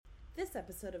This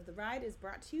episode of The Ride is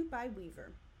brought to you by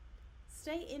Weaver.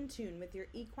 Stay in tune with your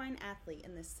equine athlete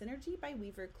in the Synergy by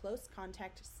Weaver Close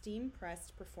Contact Steam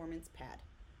Pressed Performance Pad,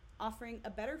 offering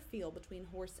a better feel between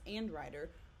horse and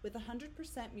rider with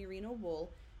 100% merino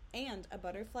wool and a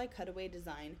butterfly cutaway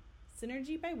design.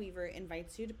 Synergy by Weaver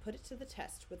invites you to put it to the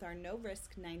test with our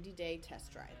no-risk 90-day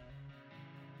test ride.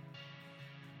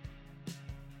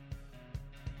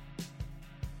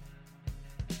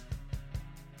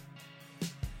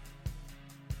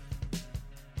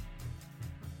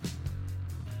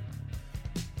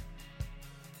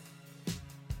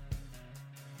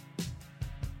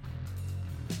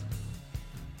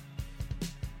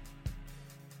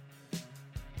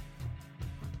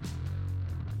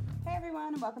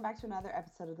 Everyone, and welcome back to another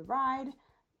episode of The Ride.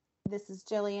 This is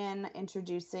Jillian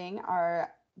introducing our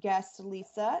guest,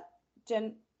 Lisa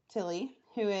Gentile,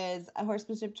 who is a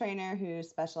horsemanship trainer who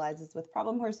specializes with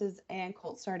problem horses and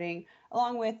colt starting,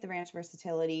 along with the ranch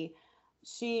versatility.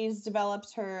 She's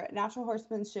developed her natural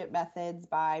horsemanship methods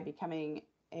by becoming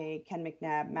a Ken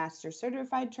McNabb Master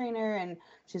Certified Trainer, and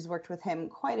she's worked with him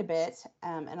quite a bit,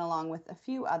 and along with a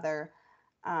few other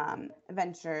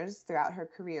ventures throughout her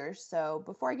career. So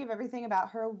before I give everything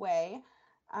about her away,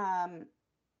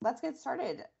 let's get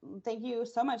started. Thank you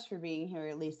so much for being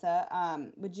here, Lisa.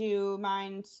 Would you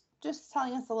mind just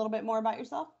telling us a little bit more about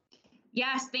yourself?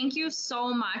 Yes, thank you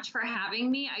so much for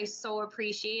having me. I so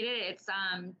appreciate it. It's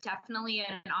definitely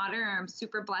an honor. I'm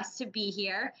super blessed to be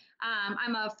here.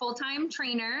 I'm a full-time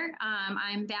trainer.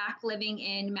 I'm back living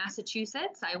in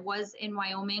Massachusetts. I was in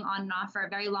Wyoming on and off for a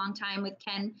very long time with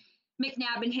Ken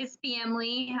McNabb and his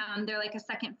family. They're like a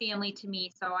second family to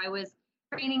me. So I was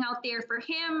training out there for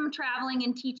him, traveling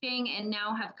and teaching, and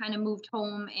now have kind of moved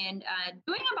home and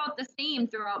doing about the same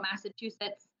throughout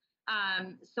Massachusetts.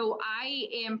 So I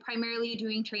am primarily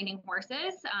doing training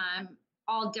horses,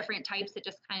 all different types. It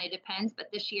just kind of depends.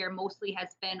 But this year mostly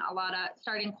has been a lot of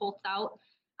starting colts out,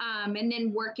 and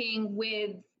then working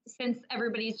with, since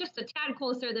everybody's just a tad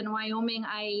closer than Wyoming,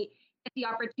 I get the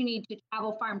opportunity to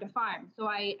travel farm to farm. So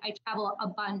I travel a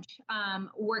bunch,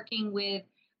 working with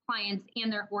clients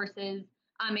and their horses,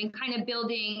 and kind of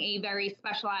building a very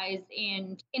specialized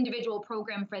and individual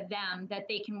program for them that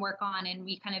they can work on. And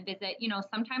we kind of visit,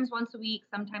 sometimes once a week,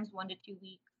 sometimes 1 to 2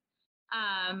 weeks,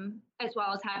 as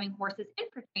well as having horses in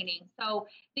for training. So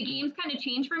the game's kind of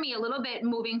changed for me a little bit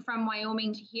moving from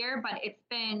Wyoming to here, but it's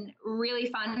been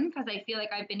really fun because I feel like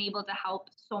I've been able to help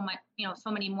so much, so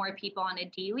many more people on a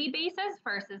daily basis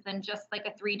versus than just like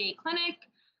a 3-day clinic,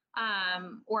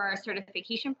 or a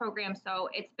certification program. So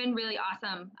it's been really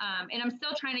awesome. And I'm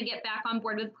still trying to get back on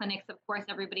board with clinics. Of course,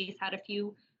 everybody's had a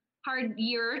few hard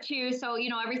year or two. So,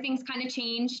 everything's kind of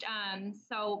changed.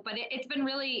 But it's been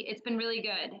really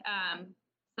good.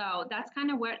 So that's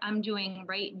kind of what I'm doing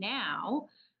right now.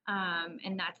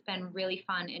 And that's been really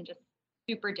fun and just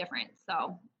super different.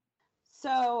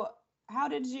 So how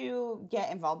did you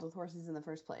get involved with horses in the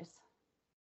first place?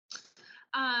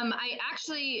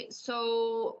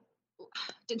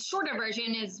 The shorter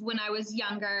version is when I was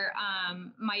younger,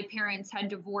 my parents had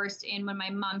divorced, and when my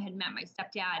mom had met my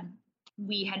stepdad,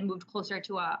 we had moved closer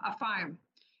to a farm,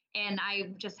 and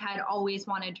I just had always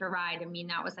wanted to ride. I mean,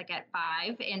 that was like at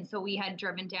 5. And so we had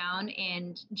driven down,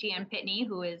 and Jan Pitney,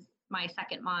 who is my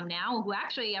second mom now, who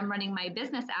actually I'm running my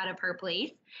business out of her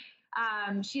place.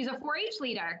 She's a 4-H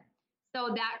leader. So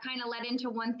that kind of led into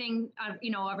one thing, of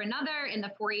another, and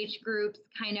the 4-H groups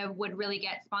kind of would really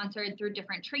get sponsored through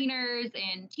different trainers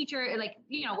and teacher,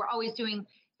 we're always doing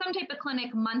some type of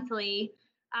clinic monthly.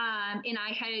 And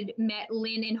I had met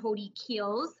Lynn and Hody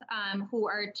Keels, who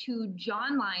are 2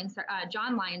 John Lyon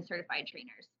certified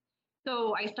trainers.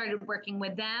 So I started working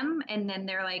with them, and then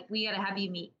they're like, we got to have you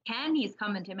meet Ken. He's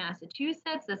coming to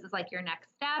Massachusetts. This is like your next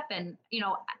step. And,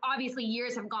 obviously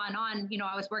years have gone on,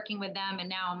 I was working with them, and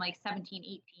now I'm like 17,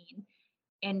 18.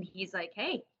 And he's like,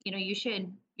 hey, you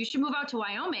should move out to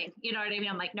Wyoming. You know what I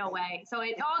mean? I'm like, no way. So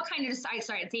it all kind of I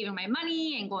started saving my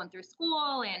money and going through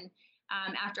school. And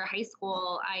after high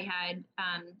school, I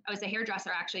was a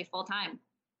hairdresser actually full time.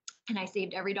 And I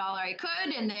saved every dollar I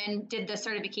could, and then did the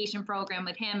certification program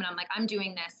with him. And I'm like, I'm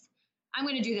doing this. I'm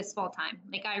going to do this full time.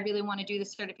 Like, I really want to do the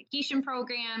certification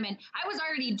program. And I was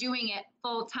already doing it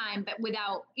full time, but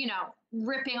without,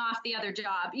 ripping off the other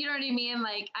job. You know what I mean?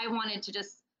 Like, I wanted to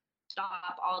just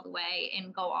stop all the way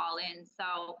and go all in.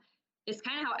 So it's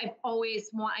kind of how I've always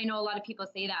I know a lot of people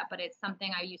say that, but it's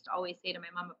something I used to always say to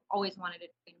my mom. I've always wanted to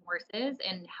train horses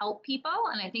and help people.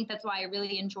 And I think that's why I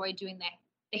really enjoyed doing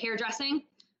the hairdressing.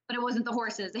 But it wasn't the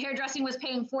horses. The hairdressing was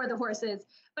paying for the horses,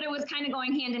 but it was kind of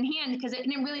going hand in hand because it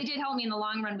really did help me in the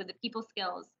long run with the people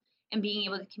skills and being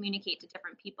able to communicate to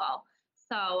different people.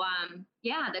 So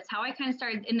yeah, that's how I kind of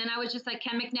started. And then I was just like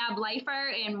Ken McNabb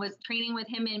lifer and was training with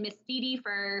him in Miss Didi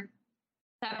for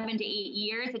 7 to 8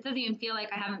 years. It doesn't even feel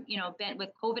like I haven't, been with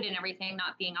COVID and everything,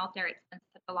 not being out there. It's been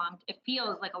such it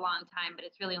feels like a long time, but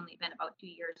it's really only been about 2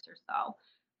 years or so.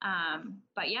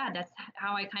 But yeah, that's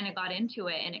how I kind of got into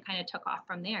it, and it kind of took off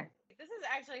from there. This is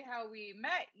actually how we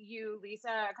met you,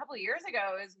 Lisa, a couple of years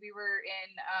ago, as we were in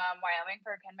Wyoming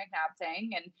for a Ken McNabb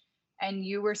thing, and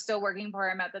you were still working for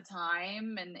him at the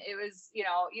time. And it was, you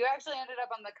actually ended up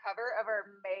on the cover of our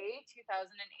May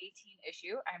 2018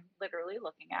 issue. I'm literally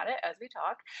looking at it as we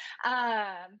talk.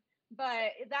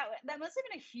 But that must have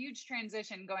been a huge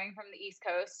transition going from the East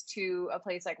Coast to a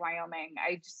place like Wyoming.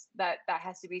 That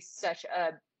has to be such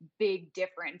a big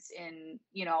difference in,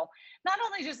 not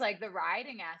only just like the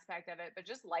riding aspect of it, but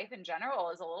just life in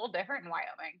general is a little different in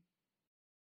Wyoming.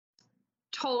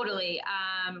 Totally.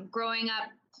 Growing up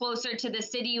closer to the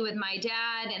city with my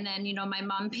dad, and then, my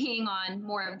mom being on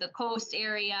more of the coast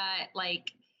area,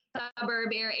 like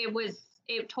suburb area,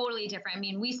 it totally different. I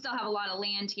mean, we still have a lot of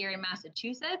land here in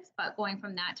Massachusetts, but going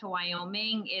from that to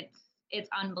Wyoming, it's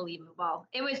unbelievable.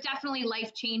 It was definitely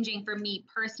life-changing for me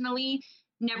personally,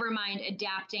 never mind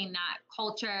adapting that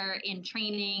culture in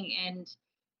training. And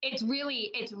it's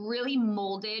really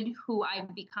molded who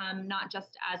I've become, not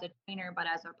just as a trainer, but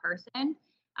as a person.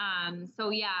 So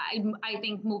yeah, I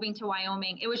think moving to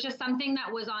Wyoming, it was just something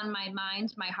that was on my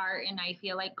mind, my heart, and I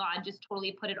feel like God just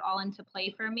totally put it all into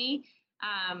play for me.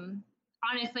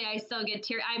 Honestly, I still get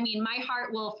tears. I mean, my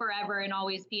heart will forever and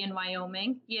always be in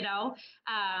Wyoming,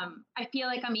 I feel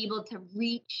like I'm able to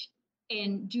reach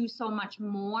and do so much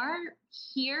more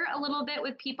here a little bit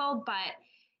with people, but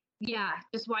yeah,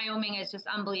 just Wyoming is just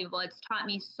unbelievable. It's taught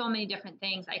me so many different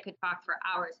things. I could talk for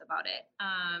hours about it.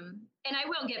 And I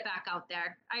will get back out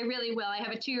there. I really will. I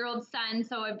have a 2-year-old son,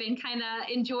 so I've been kind of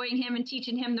enjoying him and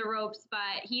teaching him the ropes,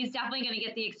 but he's definitely going to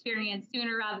get the experience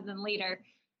sooner rather than later.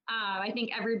 I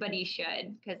think everybody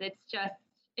should, because it's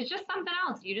just something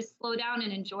else. You just slow down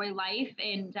and enjoy life.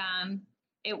 And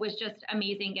it was just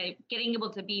amazing getting able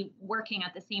to be working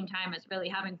at the same time as really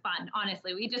having fun.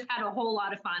 Honestly, we just had a whole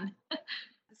lot of fun.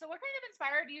 So what kind of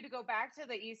inspired you to go back to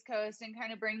the East Coast and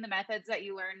kind of bring the methods that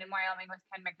you learned in Wyoming with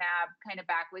Ken McNabb kind of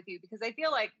back with you? Because I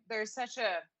feel like there's such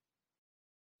a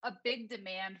big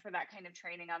demand for that kind of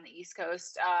training on the East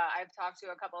Coast. I've talked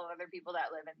to a couple of other people that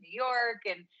live in New York,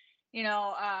 and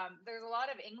there's a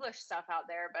lot of English stuff out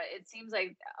there, but it seems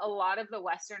like a lot of the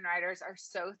Western riders are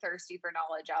so thirsty for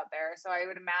knowledge out there. So I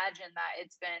would imagine that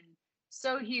it's been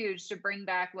so huge to bring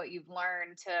back what you've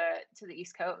learned to the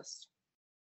East Coast.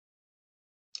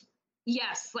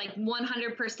 Yes, like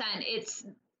 100%.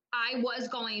 I was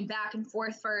going back and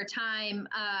forth for a time,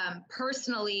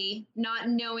 personally, not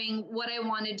knowing what I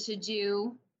wanted to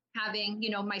do, having,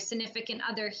 my significant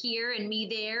other here and me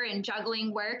there, and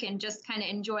juggling work and just kind of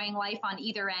enjoying life on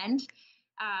either end.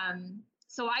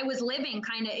 So I was living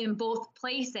kind of in both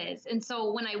places. And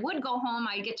so when I would go home,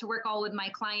 I'd get to work all with my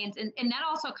clients. And that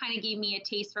also kind of gave me a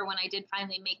taste for when I did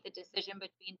finally make the decision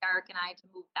between Derek and I to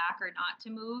move back or not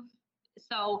to move.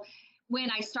 So when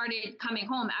I started coming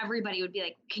home, everybody would be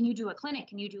like, can you do a clinic?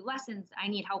 Can you do lessons? I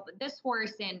need help with this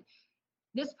horse. And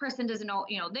this person doesn't know,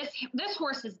 this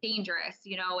horse is dangerous,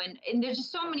 and there's just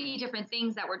so many different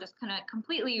things that were just kind of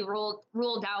completely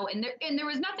ruled out. And there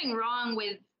was nothing wrong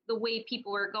with the way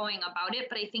people were going about it,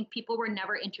 but I think people were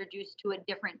never introduced to a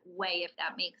different way, if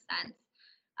that makes sense.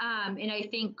 And I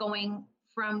think going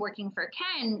from working for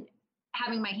Ken,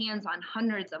 having my hands on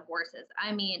hundreds of horses,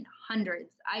 I mean, hundreds,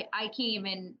 I can't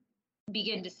even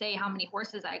begin to say how many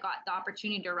horses I got the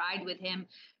opportunity to ride with him,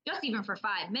 just even for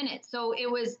 5 minutes. So it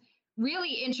was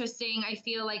really interesting, I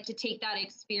feel like, to take that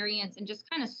experience and just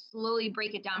kind of slowly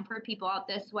break it down for people out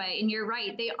this way. And you're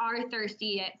right, they are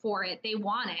thirsty for it. They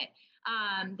want it.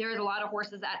 There's a lot of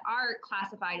horses that are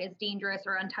classified as dangerous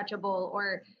or untouchable,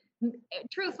 or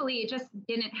truthfully, it just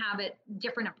didn't have a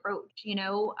different approach.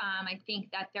 I think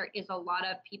that there is a lot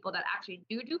of people that actually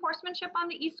do horsemanship on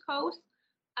the East Coast.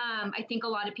 I think a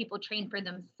lot of people train for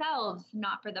themselves,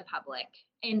 not for the public.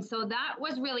 And so that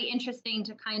was really interesting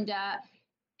to kind of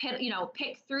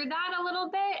pick through that a little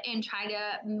bit and try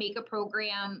to make a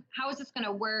program. How is this going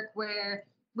to work where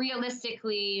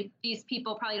realistically these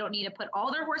people probably don't need to put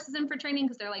all their horses in for training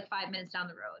because they're like 5 minutes down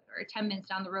the road or 10 minutes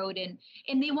down the road, and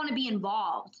they want to be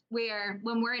involved, where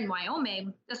when we're in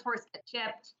Wyoming, this horse gets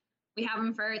chipped. We have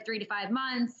them for 3 to 5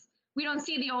 months. We don't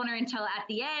see the owner until at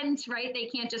the end, right? They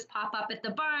can't just pop up at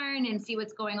the barn and see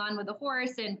what's going on with the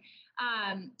horse. And,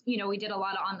 we did a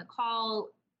lot of on the call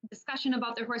discussion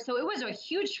about their horse. So it was a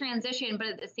huge transition, but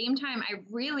at the same time, I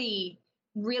really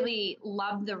really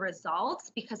loved the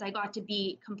results because I got to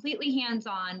be completely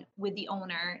hands-on with the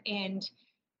owner and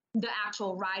the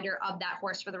actual rider of that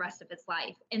horse for the rest of its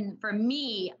life. And for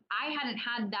me, I hadn't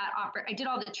had that offer. I did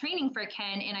all the training for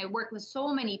Ken and I worked with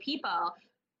so many people,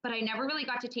 but I never really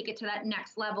got to take it to that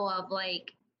next level of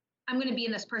like, I'm going to be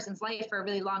in this person's life for a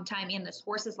really long time in this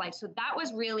horse's life. So that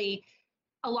was really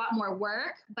a lot more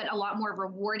work, but a lot more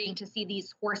rewarding to see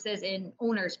these horses and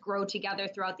owners grow together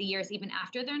throughout the years, even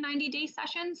after their 90-day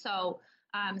session. So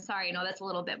sorry, I know that's a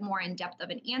little bit more in depth of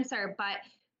an answer, but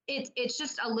it's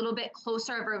just a little bit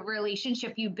closer of a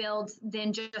relationship you build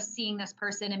than just seeing this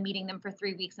person and meeting them for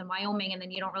 3 weeks in Wyoming, and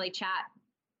then you don't really chat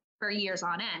for years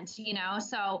on end, you know?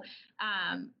 So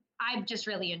I've just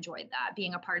really enjoyed that,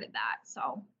 being a part of that.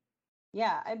 So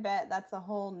Yeah, I bet that's a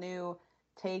whole new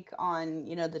take on,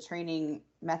 you know, the training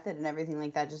method and everything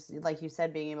like that. Just like you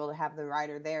said, being able to have the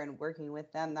rider there and working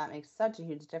with them, that makes such a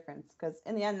huge difference because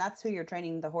in the end, that's who you're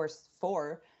training the horse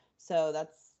for. So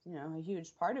that's, you know, a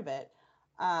huge part of it.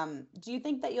 Do you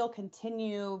think that you'll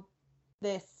continue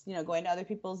this, you know, going to other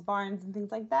people's barns and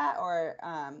things like that? Or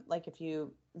like if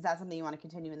you, is that something you want to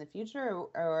continue in the future,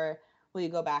 or will you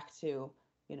go back to,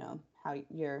 you know, how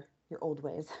your old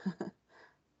ways?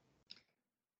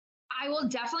 I will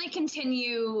definitely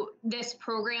continue this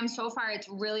program. So far, it's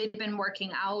really been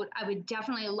working out. I would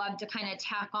definitely love to kind of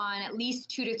tack on at least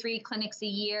 2 to 3 clinics a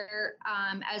year,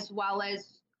 as well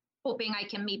as hoping I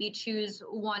can maybe choose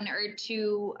 1 or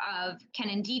 2 of Ken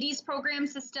and Dee Dee's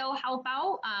programs to still help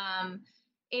out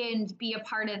and be a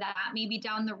part of that maybe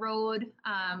down the road,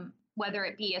 whether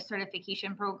it be a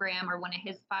certification program or one of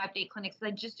his 5-day clinics.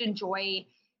 I just enjoy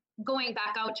going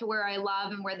back out to where I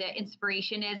love and where the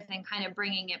inspiration is and kind of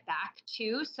bringing it back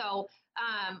too. So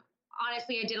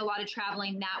honestly, I did a lot of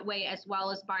traveling that way as well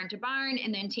as barn to barn,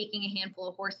 and then taking a handful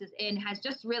of horses in has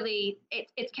just really,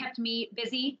 it's kept me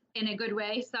busy in a good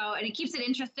way. So, and it keeps it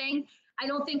interesting. I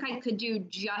don't think I could do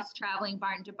just traveling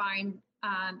barn to barn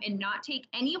and not take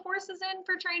any horses in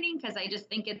for training, because I just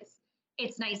think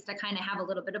it's nice to kind of have a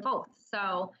little bit of both.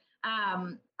 So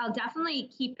I'll definitely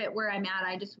keep it where I'm at.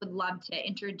 I just would love to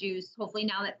introduce, hopefully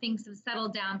now that things have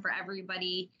settled down for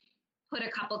everybody, put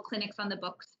a couple clinics on the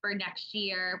books for next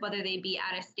year, whether they be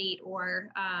out of state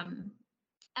or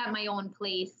at my own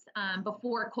place.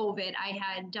 Before COVID, I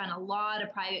had done a lot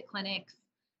of private clinics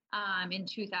in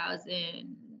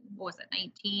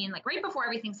 2019, like right before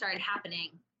everything started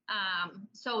happening.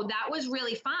 So that was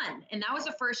really fun. And that was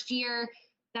the first year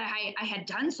that I had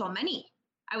done so many.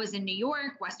 I was in New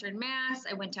York, Western Mass.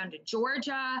 I went down to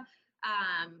Georgia,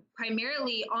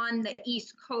 primarily on the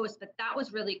East Coast, but that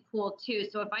was really cool too.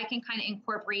 So if I can kind of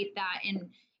incorporate that in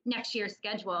next year's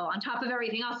schedule on top of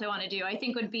everything else I want to do, I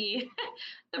think would be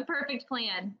the perfect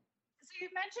plan. So you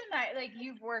mentioned that like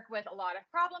you've worked with a lot of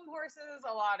problem horses,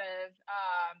 a lot of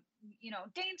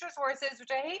dangerous horses, which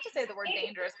I hate to say the word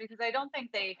dangerous because I don't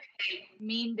think they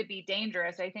mean to be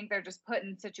dangerous. I think they're just put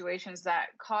in situations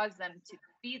that cause them to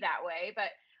be that way.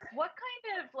 But what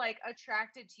kind of like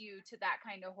attracted you to that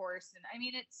kind of horse? And I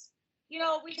mean, it's, we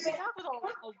talk with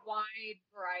a wide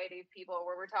variety of people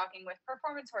where we're talking with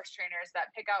performance horse trainers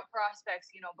that pick out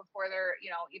prospects, before they're,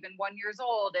 even 1 year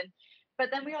old. But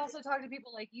then we also talk to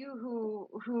people like you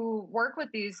who work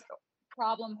with these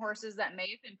problem horses that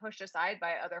may have been pushed aside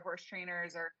by other horse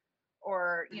trainers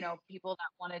or people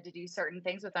that wanted to do certain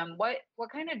things with them. What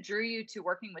kind of drew you to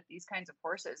working with these kinds of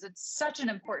horses? It's such an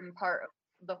important part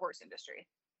of the horse industry.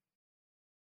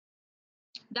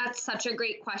 That's such a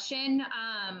great question.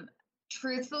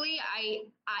 Truthfully,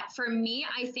 for me,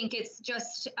 I think it's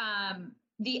just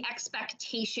the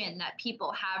expectation that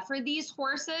people have for these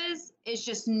horses is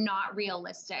just not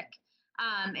realistic.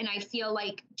 And I feel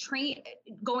like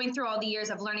going through all the years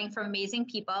of learning from amazing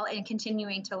people and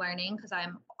continuing to learning, because I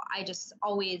just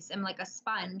always am like a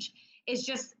sponge, is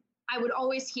just, I would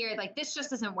always hear like, this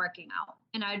just isn't working out.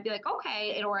 And I would be like,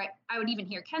 okay. Or I would even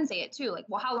hear Ken say it too. Like,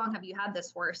 well, how long have you had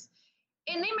this horse?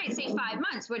 And they might say 5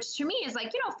 months, which to me is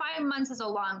like, 5 months is a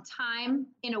long time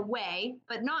in a way,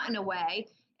 but not in a way.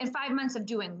 And 5 months of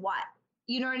doing what?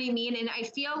 You know what I mean? And I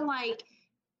feel like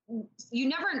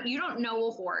you don't know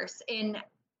a horse. And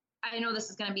I know this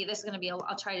is going to be,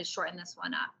 I'll try to shorten this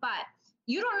one up, but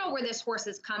you don't know where this horse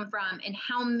has come from and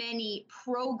how many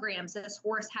programs this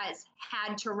horse has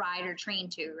had to ride or train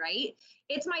to, right?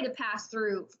 It might have passed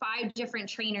through 5 different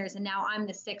trainers and now I'm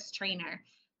the 6th trainer.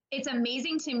 It's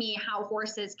amazing to me how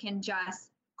horses can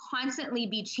just constantly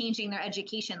be changing their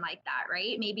education like that,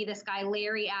 right? Maybe this guy,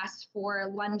 Larry, asked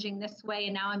for lunging this way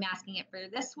and now I'm asking it for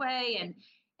this way.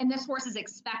 And this horse is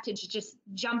expected to just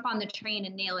jump on the train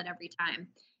and nail it every time.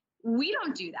 We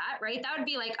don't do that, right? That would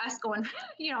be like us going,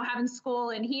 having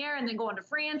school in here and then going to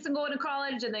France and going to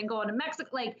college and then going to Mexico.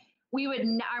 Like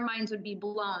our minds would be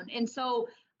blown. And so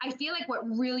I feel like what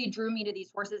really drew me to these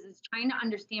horses is trying to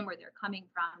understand where they're coming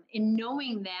from and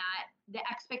knowing that the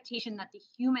expectation that the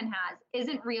human has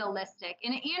isn't realistic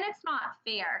and it's not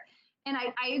fair. And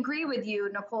I agree with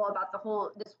you, Nicole, about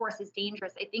this horse is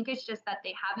dangerous. I think it's just that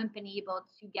they haven't been able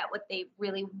to get what they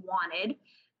really wanted.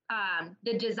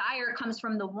 The desire comes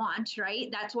from the want, right?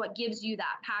 That's what gives you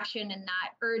that passion and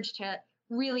that urge to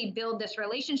really build this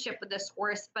relationship with this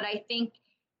horse. But I think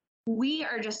we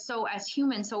are just so, as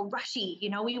humans, so rushy.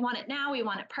 We want it now, we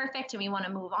want it perfect, and we want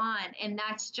to move on. And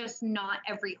that's just not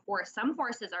every horse. Some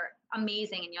horses are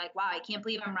amazing, and you're like, wow, I can't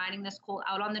believe I'm riding this colt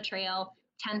out on the trail,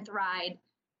 10th ride,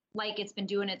 like it's been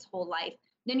doing its whole life.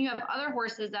 Then you have other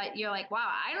horses that you're like, wow,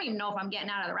 I don't even know if I'm getting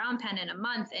out of the round pen in a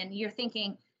month. And you're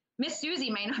thinking, Miss Susie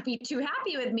might not be too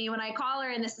happy with me when I call her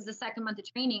and this is the second month of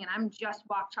training and I'm just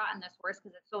walk trotting this horse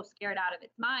because it's so scared out of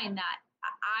its mind that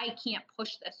I can't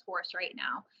push this horse right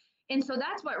now. And so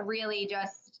that's what really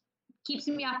just keeps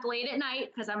me up late at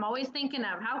night because I'm always thinking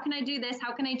of how can I do this?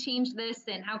 How can I change this?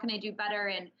 And how can I do better?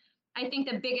 And I think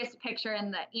the biggest picture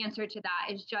and the answer to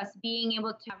that is just being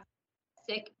able to have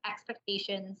sick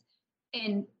expectations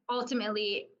and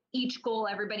ultimately each goal,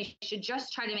 everybody should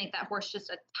just try to make that horse just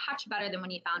a touch better than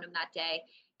when you found him that day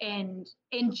and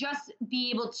just be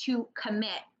able to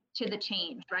commit to the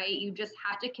change, right? You just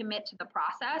have to commit to the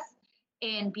process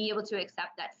and be able to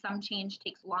accept that some change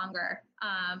takes longer.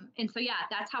 And so, yeah,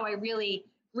 that's how I really,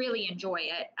 really enjoy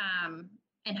it.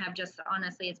 And have just,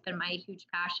 honestly, it's been my huge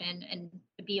passion and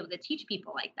to be able to teach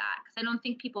people like that. Because I don't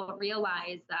think people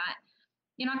realize that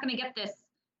you're not going to get this,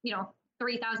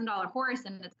 $3,000 horse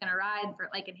and it's going to ride for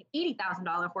like an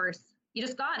 $80,000 horse. You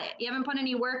just got it. You haven't put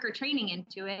any work or training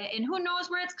into it. And who knows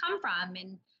where it's come from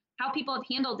and how people have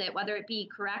handled it, whether it be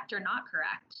correct or not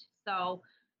correct. So,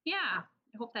 yeah,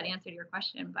 I hope that answered your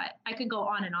question, but I could go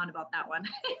on and on about that one.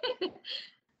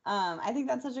 I think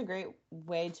that's such a great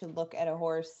way to look at a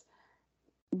horse,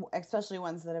 especially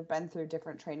ones that have been through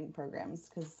different training programs,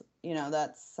 because,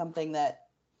 that's something that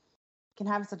can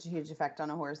have such a huge effect on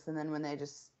a horse. And then when they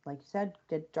just, like you said,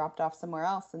 get dropped off somewhere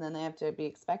else, and then they have to be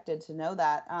expected to know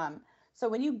that. So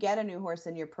when you get a new horse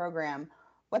in your program,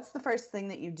 what's the first thing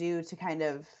that you do to kind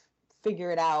of figure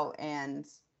it out and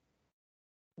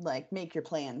like make your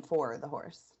plan for the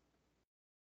horse?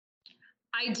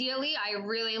 Ideally, I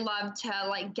really love to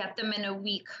like get them in a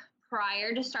week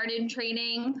prior to starting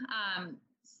training.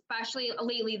 Especially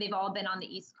lately, they've all been on the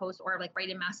East Coast or like right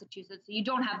in Massachusetts. So you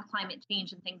don't have climate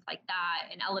change and things like that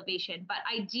and elevation, but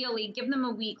ideally give them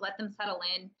a week, let them settle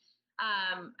in.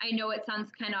 I know it sounds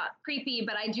kind of creepy,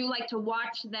 but I do like to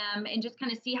watch them and just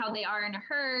kind of see how they are in a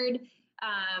herd,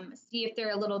 see if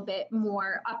they're a little bit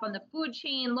more up on the food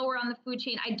chain, lower on the food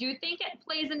chain. I do think it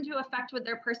plays into effect with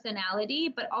their personality,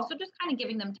 but also just kind of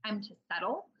giving them time to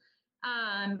settle.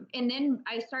 And then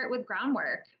I start with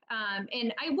groundwork.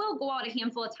 And I will go out a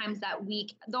handful of times that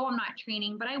week, though I'm not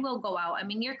training, but I will go out. I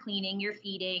mean, you're cleaning, you're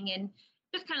feeding, and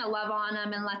just kind of love on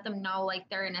them and let them know like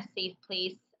they're in a safe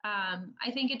place.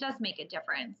 I think it does make a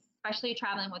difference, especially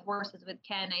traveling with horses with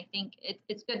Ken. I think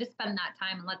it's good to spend that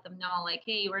time and let them know like,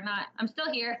 hey, I'm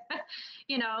still here,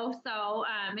 so,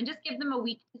 and just give them a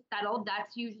week to settle.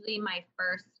 That's usually my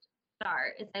first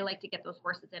start is I like to get those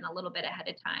horses in a little bit ahead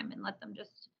of time and let them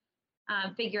just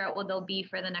figure out what they'll be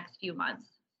for the next few months.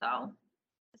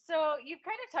 So you've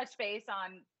kind of touched base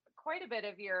on quite a bit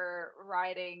of your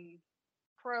riding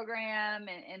program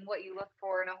and what you look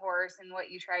for in a horse and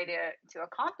what you try to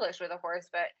accomplish with a horse.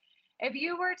 But if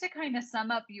you were to kind of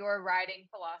sum up your riding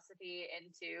philosophy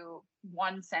into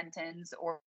one sentence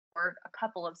or a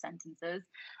couple of sentences,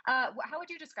 how would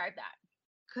you describe that?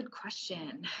 Good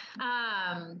question.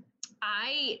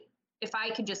 If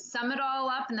I could just sum it all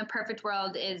up in the perfect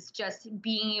world is just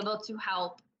being able to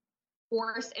help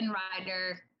horse and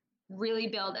rider really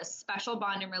build a special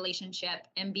bond and relationship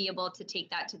and be able to take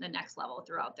that to the next level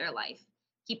throughout their life.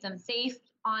 Keep them safe,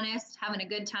 honest, having a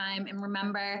good time, and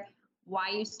remember why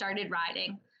you started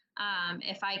riding.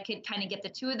 If I could kind of get the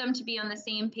two of them to be on the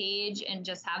same page and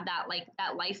just have that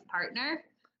life partner,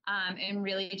 and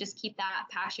really just keep that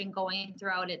passion going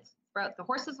throughout the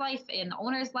horse's life and the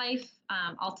owner's life.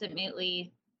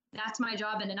 Ultimately, that's my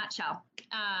job in a nutshell.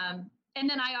 And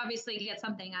then I obviously get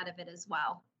something out of it as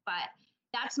well. But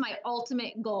that's my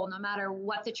ultimate goal, no matter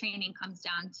what the training comes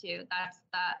down to. That's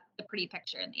the pretty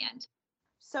picture in the end.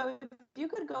 So if you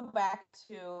could go back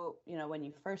to, when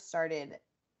you first started,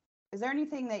 is there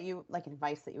anything that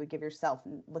advice that you would give yourself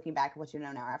looking back at what you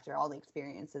know now after all the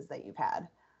experiences that you've had?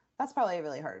 That's probably a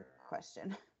really hard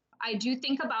question. I do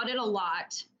think about it a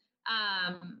lot.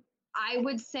 I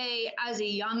would say as a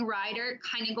young rider,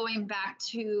 kind of going back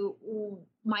to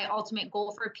my ultimate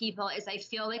goal for people is I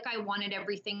feel like I wanted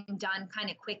everything done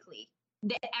kind of quickly.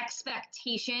 The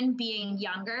expectation being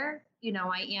younger,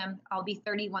 I'll be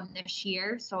 31 this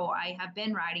year. So I have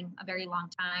been riding a very long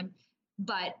time,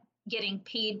 but getting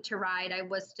paid to ride, I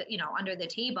was, under the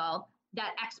table.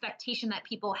 That expectation that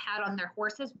people had on their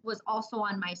horses was also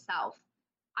on myself.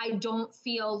 I don't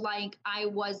feel like I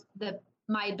was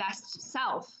my best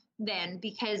self then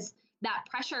because that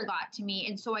pressure got to me.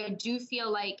 And so I do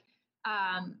feel like,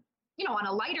 on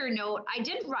a lighter note, I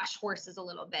did rush horses a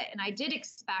little bit and I did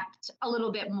expect a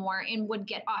little bit more and would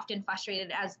get often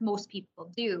frustrated as most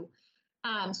people do.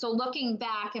 So looking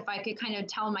back, if I could kind of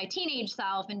tell my teenage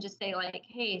self and just say like,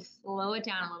 hey, slow it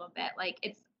down a little bit. Like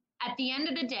it's at the end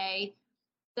of the day,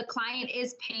 the client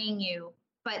is paying you,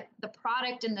 but the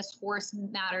product in this horse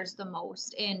matters the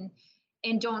most. And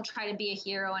don't try to be a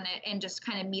hero in it and just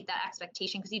kind of meet that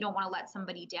expectation because you don't want to let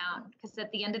somebody down. Because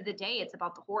at the end of the day, it's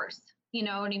about the horse. You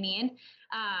know what I mean?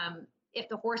 If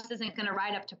the horse isn't going to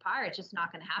ride up to par, it's just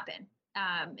not going to happen.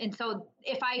 And so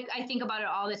if I think about it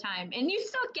all the time, and you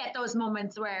still get those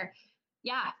moments where,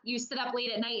 yeah, you sit up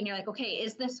late at night and you're like, okay,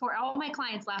 is this horse? All my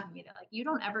clients laugh at me. They're like, you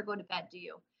don't ever go to bed, do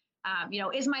you?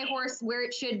 Is my horse where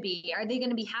it should be? Are they going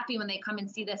to be happy when they come and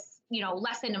see this,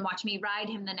 lesson and watch me ride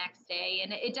him the next day?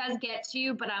 And it does get to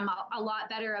you, but I'm a lot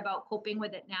better about coping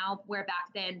with it now, where back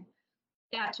then,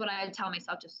 that's what I would tell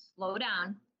myself, just slow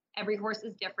down. Every horse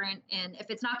is different. And if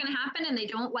it's not going to happen and they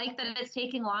don't like that it's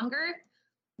taking longer,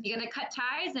 you got to cut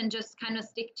ties and just kind of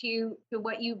stick to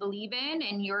what you believe in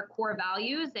and your core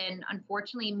values and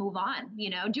unfortunately move on,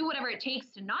 do whatever it takes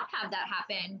to not have that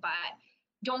happen, but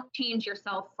don't change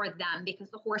yourself for them because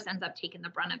the horse ends up taking the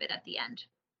brunt of it at the end.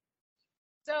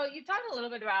 So you talked a little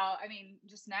bit about,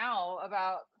 just now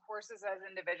about horses as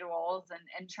individuals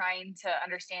and trying to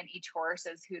understand each horse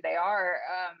as who they are.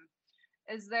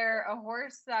 Is there a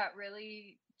horse that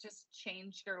really just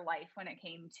changed your life when it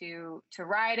came to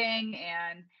riding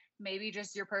and maybe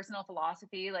just your personal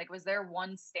philosophy? Like, was there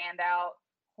one standout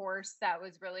horse that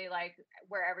was really like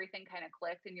where everything kind of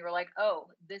clicked and you were like, oh,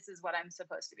 this is what I'm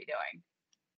supposed to be doing?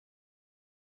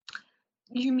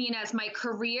 You mean as my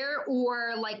career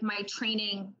or like my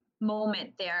training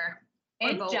moment there?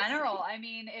 In general,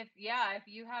 if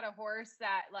you had a horse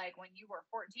that like when you were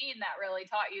 14 that really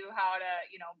taught you how to,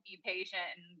 be patient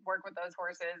and work with those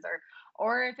horses,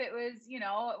 or if it was,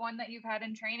 one that you've had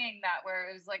in training that where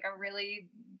it was like a really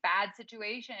bad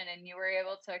situation and you were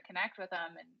able to connect with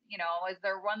them, and is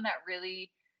there one that really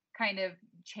kind of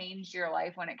changed your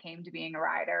life when it came to being a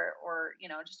rider or,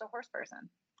 just a horse person?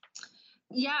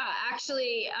 Yeah,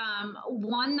 actually,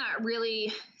 one that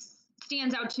really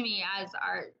stands out to me as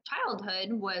our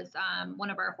childhood was one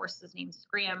of our horses named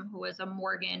Scram, who was a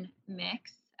Morgan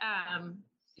mix,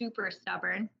 super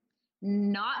stubborn,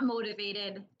 not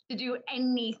motivated to do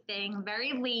anything,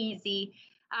 very lazy.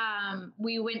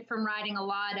 We went from riding a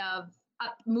lot of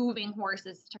up moving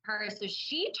horses to her. So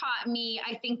she taught me,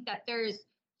 I think that there's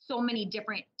so many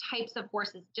different types of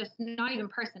horses, just not even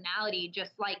personality,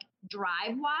 just like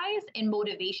drive wise and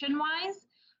motivation wise.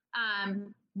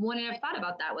 Wouldn't have thought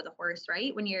about that with a horse,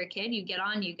 right? When you're a kid, you get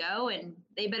on, you go, and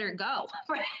they better go,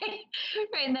 right?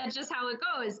 Right. And that's just how it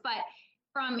goes. But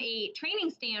from a training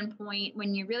standpoint,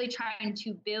 when you're really trying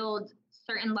to build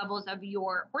certain levels of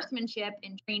your horsemanship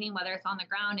and training, whether it's on the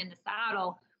ground, in the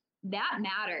saddle, that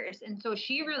matters. And so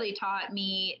she really taught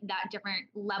me that different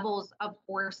levels of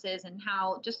horses and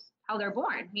how they're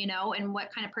born, and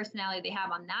what kind of personality they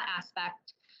have on that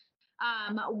aspect.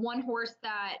 One horse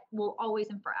that will always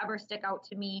and forever stick out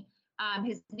to me,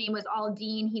 his name was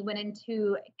Aldine. He went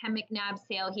into Ken McNabb's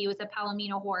sale. He was a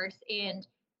Palomino horse and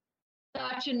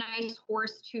such a nice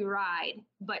horse to ride,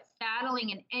 but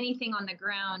saddling and anything on the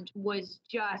ground was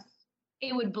just,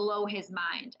 it would blow his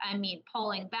mind.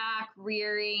 Pulling back,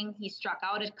 rearing, he struck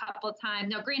out a couple of times.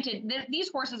 Now, granted, these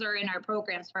horses are in our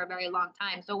programs for a very long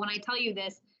time. So when I tell you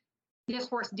this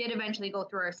horse did eventually go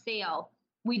through our sale.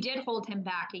 We did hold him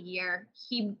back a year.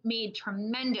 He made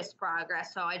tremendous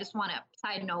progress. So I just want to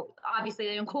side note, obviously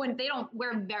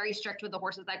we're very strict with the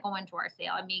horses that go into our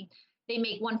sale. They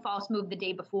make one false move the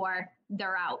day before,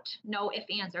 they're out. No ifs,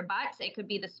 ands, or buts. It could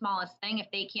be the smallest thing. If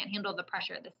they can't handle the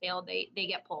pressure of the sale, they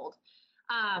get pulled.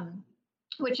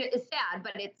 Which is sad,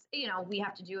 but it's, we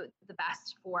have to do the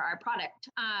best for our product.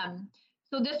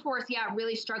 So this horse,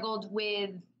 really struggled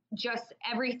with just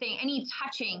everything, any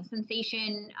touching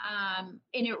sensation. And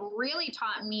it really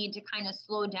taught me to kind of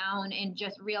slow down and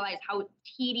just realize how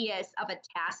tedious of a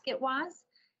task it was.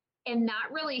 And that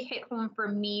really hit home for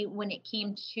me when it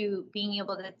came to being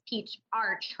able to teach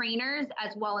our trainers,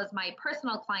 as well as my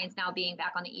personal clients now being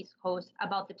back on the East Coast,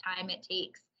 about the time it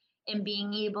takes and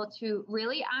being able to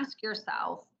really ask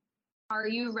yourself, are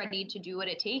you ready to do what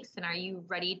it takes? And are you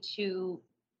ready to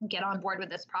get on board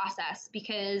with this process?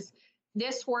 Because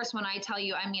this horse, when I tell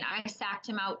you, I mean, I sacked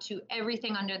him out to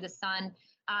everything under the sun.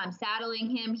 Saddling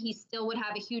him, he still would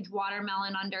have a huge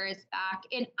watermelon under his back.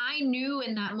 And I knew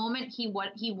in that moment he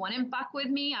wouldn't buck with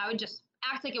me. I would just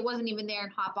act like it wasn't even there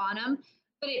and hop on him.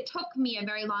 But it took me a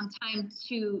very long time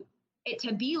to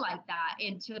be like that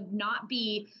and to not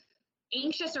be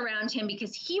anxious around him,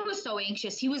 because he was so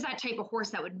anxious. He was that type of horse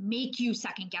that would make you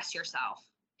second guess yourself.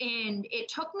 And it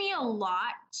took me a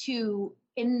lot to,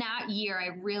 in that year, I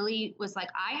really was like,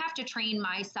 I have to train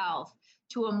myself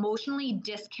to emotionally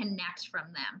disconnect from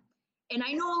them. And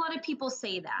I know a lot of people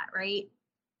say that, right?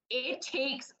 It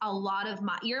takes a lot of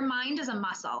your mind is a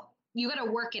muscle. You got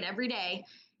to work it every day.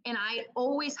 And I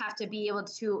always have to be able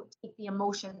to take the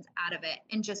emotions out of it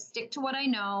and just stick to what I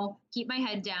know, keep my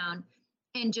head down,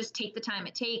 and just take the time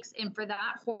it takes. And for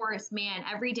that horse, man,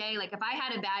 every day, like if I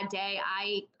had a bad day,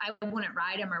 I wouldn't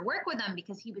ride him or work with him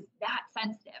because he was that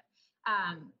sensitive.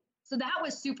 So that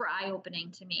was super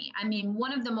eye-opening to me. I mean,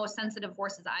 one of the most sensitive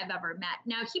horses I've ever met.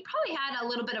 Now, he probably had a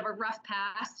little bit of a rough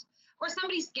past, or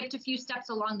somebody skipped a few steps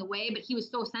along the way, but he was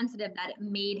so sensitive that it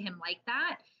made him like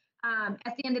that.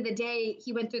 At the end of the day,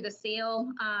 he went through the sale,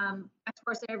 best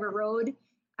horse I ever rode.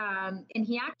 And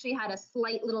he actually had a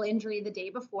slight little injury the day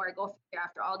before. Go figure,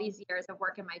 after all these years of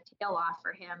working my tail off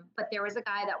for him. But there was a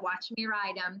guy that watched me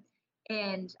ride him.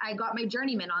 And I got my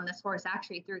journeyman on this horse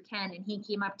actually through Ken, and he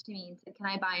came up to me and said, "Can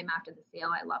I buy him after the sale?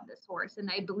 I love this horse." And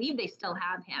I believe they still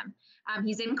have him.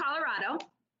 He's in Colorado.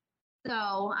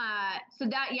 So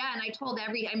that, yeah. And I told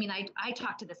I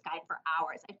talked to this guy for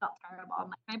hours. I felt terrible. I'm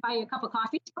like, "Can I buy you a cup of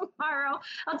coffee tomorrow?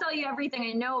 I'll tell you everything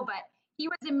I know." But he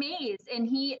was amazed, and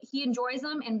he enjoys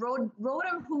them and rode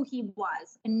him who he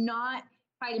was, and not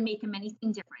try to make him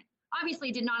anything different.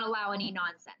 Obviously did not allow any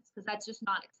nonsense, because that's just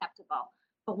not acceptable.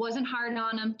 But wasn't hard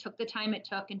on him, took the time it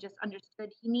took, and just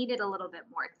understood he needed a little bit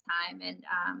more time. And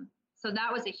so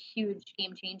that was a huge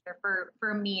game changer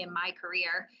for me in my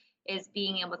career, is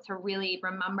being able to really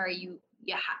remember you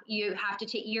have to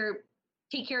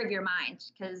take care of your mind,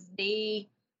 because they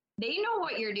know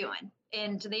what you're doing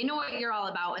and they know what you're all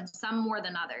about, and some more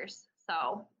than others.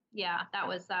 So yeah, that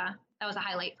was a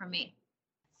highlight for me.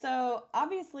 So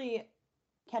obviously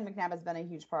Ken McNabb has been a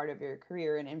huge part of your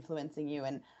career and influencing you,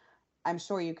 and I'm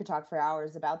sure you could talk for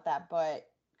hours about that, but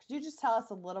could you just tell us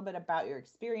a little bit about your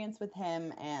experience with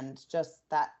him and just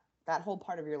that whole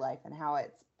part of your life and how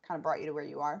it's kind of brought you to where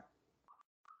you are?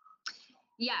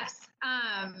 Yes.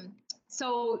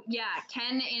 So yeah,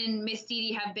 Ken and Miss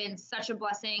Dee have been such a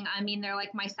blessing. I mean, they're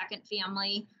like my second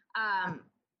family.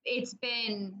 It's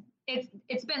been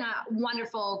a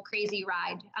wonderful, crazy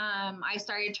ride. I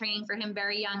started training for him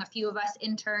very young. A few of us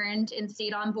interned and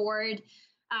stayed on board.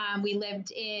 We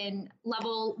lived in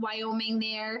Level, Wyoming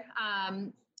there.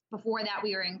 Before that,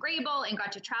 we were in Grable and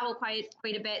got to travel quite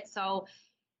a bit. So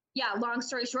yeah, long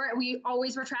story short, we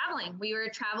always were traveling. We were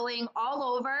traveling all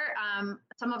over.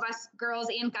 Some of us girls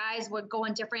and guys would go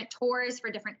on different tours for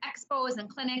different expos and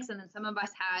clinics. And then some of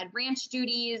us had ranch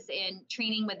duties and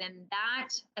training within that,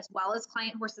 as well as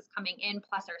client horses coming in,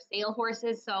 plus our sale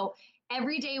horses. So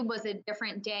every day was a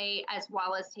different day, as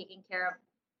well as taking care of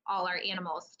all our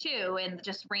animals too, and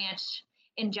just ranch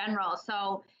in general.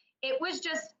 So it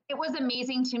was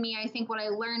amazing to me. I think what I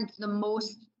learned the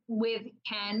most with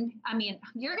Ken, I mean,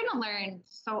 you're going to learn.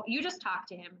 So you just talk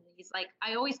to him. He's like,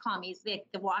 I always call him, he's the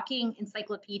walking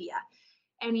encyclopedia.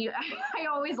 And I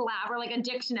always laugh, or like a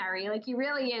dictionary, like he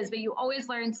really is, but you always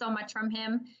learn so much from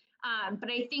him.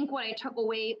 But I think what I took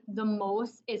away the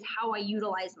most is how I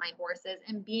utilize my horses,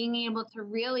 and being able to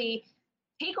really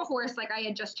take a horse like I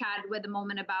had just chatted with a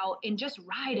moment about, and just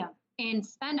ride him and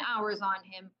spend hours on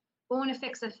him, going to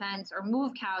fix a fence or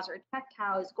move cows or check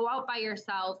cows, go out by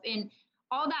yourself, and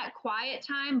all that quiet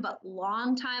time, but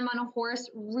long time on a horse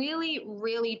really,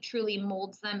 really, truly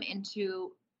molds them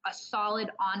into a solid,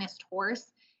 honest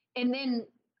horse. And then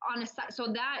so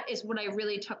that is what I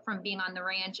really took from being on the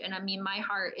ranch. And I mean, my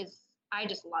heart is, I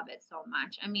just love it so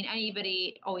much. I mean,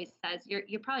 anybody always says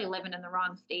you're probably living in the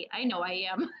wrong state. I know I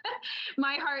am.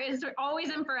 My heart is always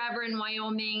and forever in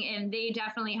Wyoming, and they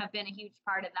definitely have been a huge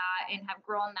part of that and have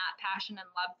grown that passion and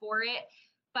love for it.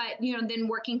 But, then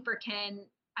working for Ken,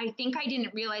 I think I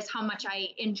didn't realize how much I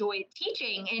enjoyed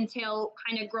teaching until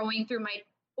kind of growing through my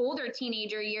older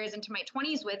teenager years into my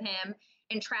 20s with him,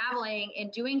 and traveling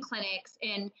and doing clinics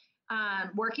and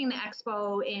working the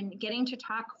expo and getting to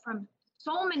talk from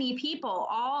so many people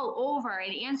all over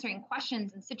and answering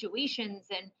questions and situations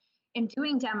and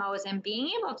doing demos and being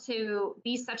able to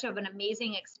be such of an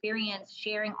amazing experience,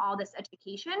 sharing all this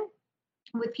education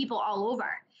with people all over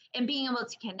and being able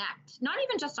to connect, not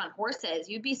even just on horses.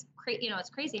 You'd be, it's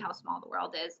crazy how small the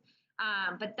world is.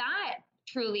 But that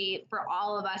truly for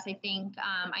all of us, I think,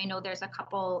 I know there's a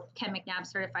couple Ken McNabb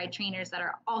certified trainers that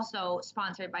are also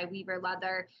sponsored by Weaver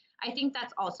Leather. I think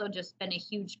that's also just been a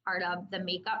huge part of the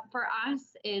makeup for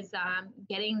us is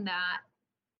getting that,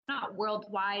 not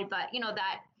worldwide, but,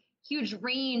 that huge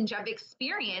range of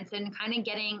experience and kind of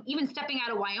getting, even stepping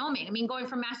out of Wyoming. I mean, going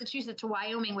from Massachusetts to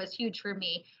Wyoming was huge for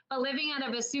me, but living out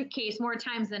of a suitcase more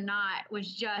times than not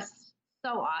was just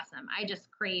so awesome. I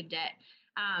just craved it.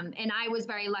 And I was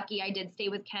very lucky. I did stay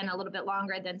with Ken a little bit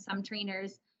longer than some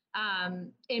trainers.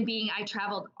 I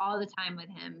traveled all the time with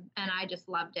him and I just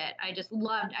loved it.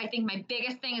 I think my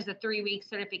biggest thing is the 3-week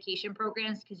certification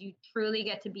programs, because you truly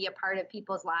get to be a part of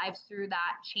people's lives through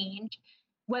that change,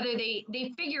 whether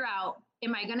they figure out,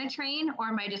 am I going to train or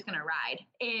am I just going to ride,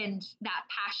 and that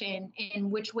passion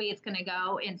and which way it's going to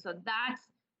go. And so that's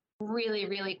really,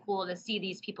 really cool to see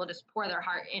these people just pour their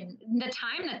heart in the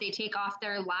time that they take off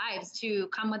their lives to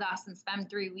come with us and spend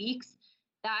 3 weeks.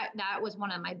 That was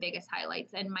one of my biggest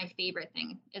highlights. And my favorite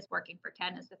thing is working for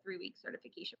Ken is the 3-week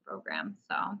certification program.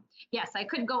 So yes, I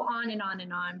could go on and on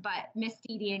and on, but Miss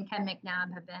Dee and Ken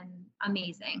McNabb have been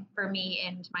amazing for me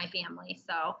and my family.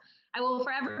 So I will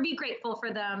forever be grateful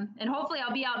for them. And hopefully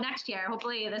I'll be out next year.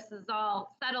 Hopefully this is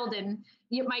all settled and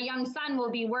my young son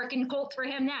will be working colts for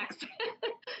him next.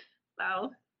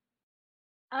 So.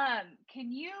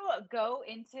 Can you go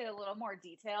into a little more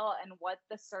detail and what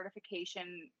the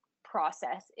certification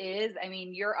process is? I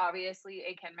mean, you're obviously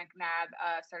a Ken McNabb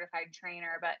certified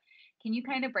trainer, but can you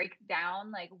kind of break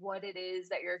down like what it is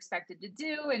that you're expected to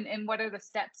do and what are the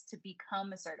steps to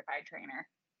become a certified trainer?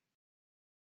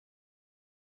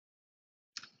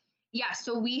 Yeah,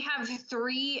 so we have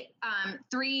three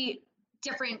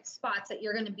different spots that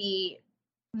you're going to be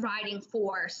riding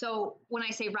for. So when I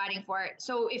say riding for it,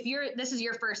 so if this is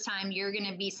your first time, you're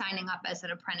going to be signing up as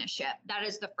an apprenticeship. That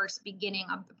is the first beginning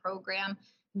of the program.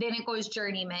 Then it goes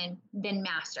journeyman, then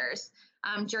masters.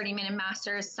 Journeyman and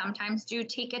masters sometimes do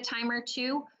take a time or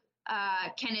two.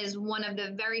 Ken is one of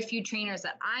the very few trainers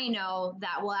that I know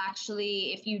that will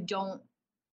actually, if you don't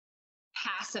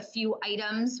pass a few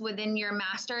items within your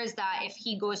masters, that if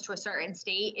he goes to a certain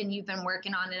state and you've been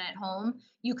working on it at home,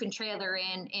 you can trailer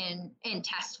in and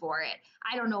test for it.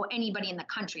 I don't know anybody in the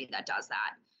country that does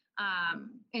that.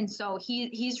 And so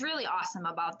he's really awesome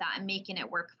about that and making it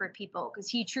work for people, because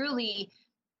he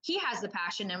has the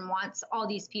passion and wants all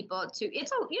these people to,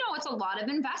 it's a lot of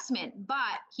investment,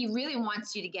 but he really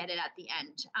wants you to get it at the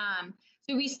end.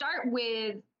 So we start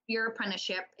with your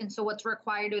apprenticeship. And so what's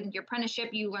required with your apprenticeship,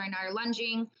 you learn our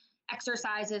lunging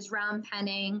exercises, round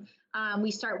penning. We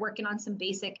start working on some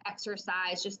basic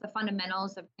exercise, just the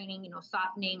fundamentals of training,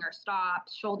 softening or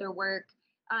stops, shoulder work,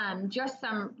 just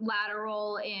some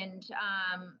lateral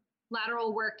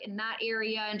work in that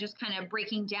area, and just kind of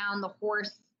breaking down the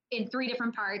horse in 3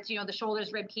 different parts, the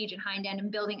shoulders, rib cage, and hind end, and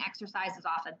building exercises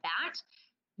off of that.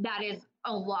 That is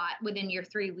a lot within your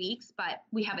 3 weeks, but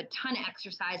we have a ton of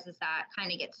exercises that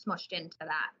kind of get smushed into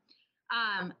that.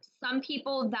 Some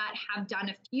people that have done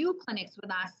a few clinics with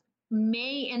us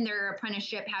may in their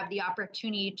apprenticeship have the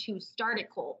opportunity to start a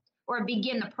colt or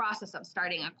begin the process of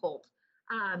starting a colt.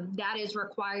 That is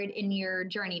required in your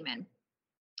journeyman.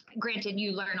 Granted,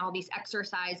 you learn all these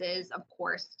exercises, of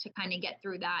course, to kind of get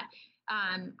through that.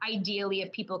 Ideally,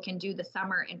 if people can do the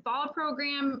summer and fall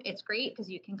program, it's great because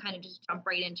you can kind of just jump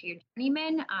right into your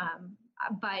journeyman.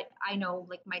 But I know,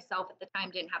 like myself at the time,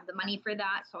 didn't have the money for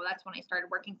that. So that's when I started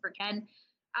working for Ken.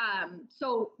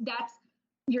 So that's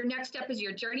your next step is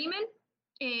your journeyman.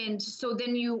 And so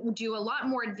then you do a lot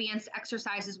more advanced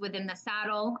exercises within the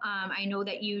saddle. I know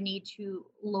that you need to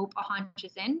lope a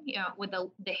haunches in, with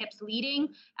the hips leading,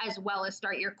 as well as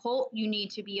start your colt. You need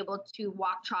to be able to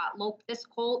walk, trot, lope this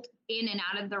colt in and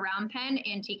out of the round pen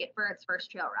and take it for its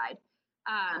first trail ride.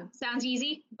 Sounds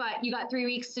easy, but you got 3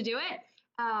 weeks to do it.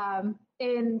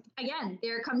 And again,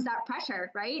 there comes that pressure,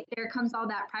 right? There comes all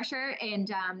that pressure. And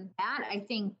that, I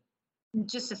think,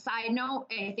 just a side note,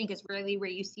 I think is really where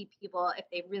you see people, if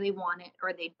they really want it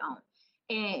or they don't,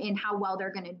 and how well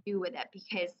they're going to do with it.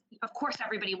 Because of course,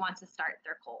 everybody wants to start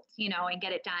their colts, and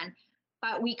get it done.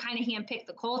 But we kind of handpick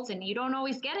the colts, and you don't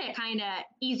always get it kind of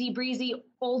easy breezy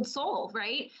old soul,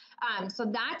 right? So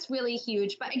that's really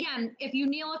huge. But again, if you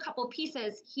nail a couple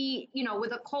pieces,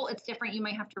 with a colt, it's different. You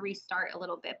might have to restart a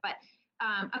little bit, but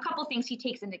a couple things he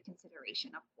takes into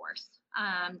consideration, of course,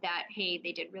 that, hey,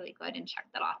 they did really good and check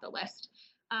that off the list.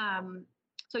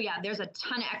 So yeah, there's a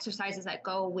ton of exercises that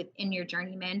go within your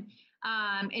journeyman.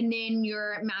 And then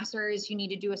your masters, you need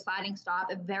to do a sliding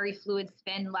stop, a very fluid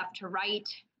spin left to right,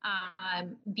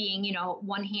 being,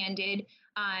 one-handed,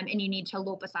 and you need to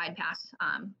lope a side pass,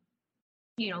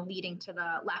 leading to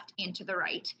the left and to the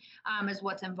right, is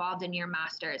what's involved in your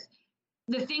masters.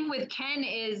 The thing with Ken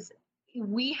is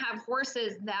we have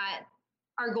horses that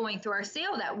are going through our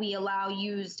sale that we allow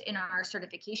used in our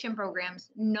certification programs.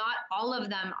 Not all of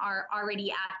them are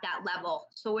already at that level.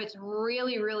 So it's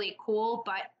really, really cool,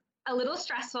 but a little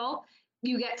stressful.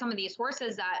 You get some of these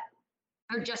horses that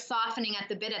are just softening at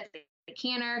the bit at the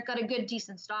canter, got a good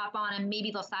decent stop on him,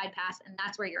 maybe they'll side pass, and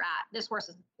that's where you're at. This horse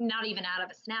is not even out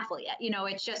of a snaffle yet.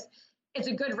 It's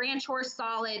a good ranch horse,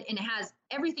 solid, and it has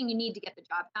everything you need to get the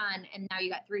job done. And now you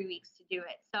got 3 weeks to do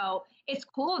it. So it's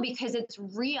cool because it's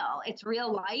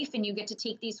real life, and you get to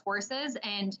take these horses.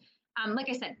 And like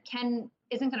I said, Ken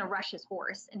isn't going to rush his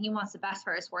horse, and he wants the best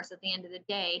for his horse at the end of the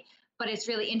day. But it's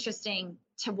really interesting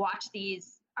to watch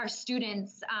our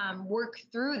students work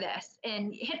through this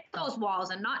and hit those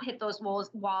walls and not hit those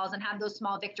walls and have those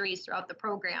small victories throughout the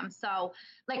program. So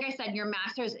like I said, your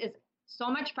masters is so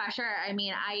much pressure. I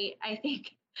mean, I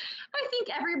think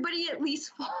everybody at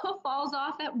least falls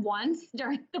off at once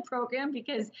during the program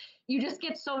because you just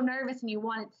get so nervous and you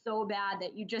want it so bad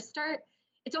that you just start.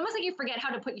 It's almost like you forget how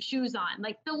to put your shoes on.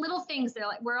 Like the little things, they're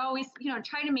like, we're always,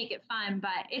 trying to make it fun,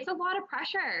 but it's a lot of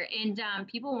pressure and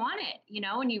people want it,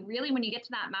 and you really, when you get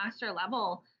to that master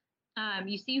level,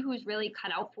 you see who's really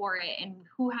cut out for it and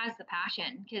who has the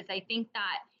passion. Because I think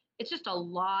that it's just a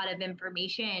lot of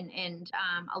information and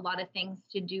a lot of things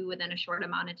to do within a short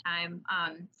amount of time.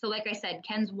 So like I said,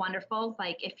 Ken's wonderful.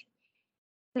 Like if,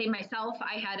 say myself,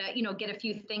 I had to, get a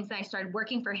few things and I started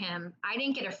working for him. I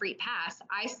didn't get a free pass.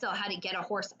 I still had to get a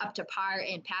horse up to par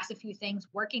and pass a few things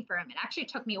working for him. It actually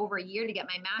took me over a year to get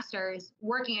my masters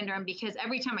working under him because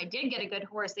every time I did get a good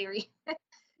horse, they were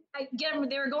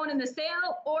going in the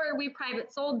sale or we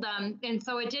private sold them. And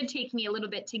so it did take me a little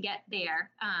bit to get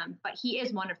there. But he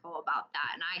is wonderful about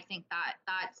that. And I think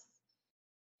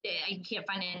you can't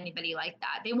find anybody like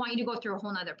that. They want you to go through a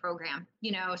whole nother program,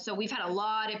 so we've had a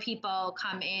lot of people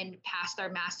come in past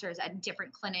their masters at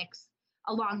different clinics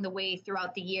along the way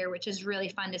throughout the year, which is really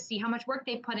fun to see how much work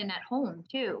they put in at home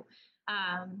too.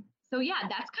 So yeah,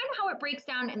 that's kind of how it breaks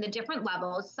down in the different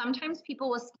levels. Sometimes people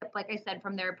will skip, like I said,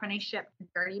 from their apprenticeship to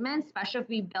journeyman, especially if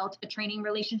we built a training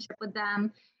relationship with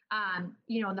them.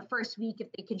 In the first week,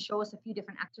 if they can show us a few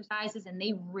different exercises and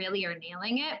they really are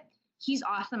nailing it, he's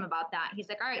awesome about that. He's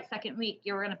like, all right, second week,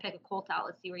 you're going to pick a colt out.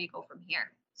 Let's see where you go from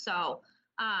here. So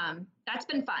that's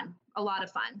been fun, a lot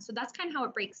of fun. So that's kind of how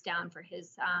it breaks down for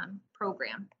his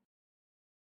program.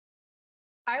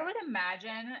 I would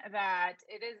imagine that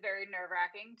it is very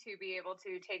nerve-wracking to be able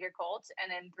to take a colt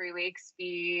and in 3 weeks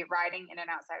be riding in and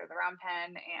outside of the round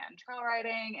pen and trail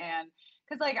riding. And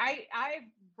because I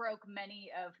broke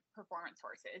many of performance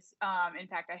horses. In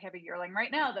fact, I have a yearling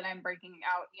right now that I'm breaking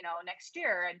out, next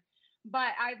year.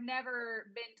 But I've never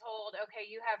been told, okay,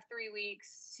 you have 3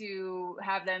 weeks to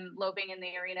have them loping in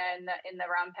the arena in the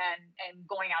round pen and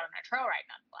going out on a trail ride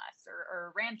nonetheless,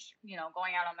 or ranch,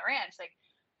 going out on the ranch. Like,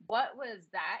 what was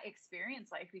that experience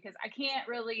like? Because I can't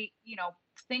really,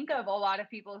 think of a lot of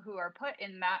people who are put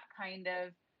in that kind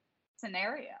of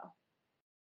scenario.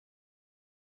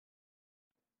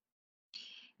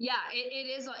 Yeah,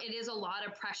 it is a lot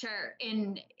of pressure,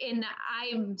 and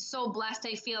I'm so blessed.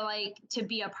 I feel like to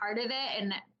be a part of it,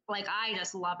 and like I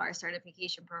just love our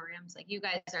certification programs. Like you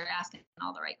guys are asking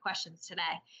all the right questions today.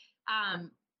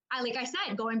 Like I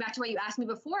said, going back to what you asked me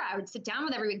before, I would sit down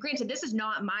with everyone. Granted, this is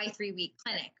not my 3-week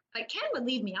clinic, but Ken would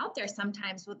leave me out there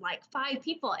sometimes with like 5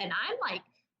 people, and I'm like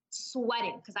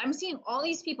sweating because I'm seeing all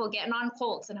these people getting on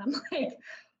colts, and I'm like,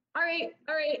 all right,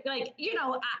 like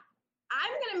I'm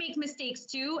going to make mistakes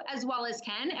too, as well as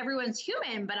Ken. Everyone's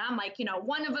human, but I'm like,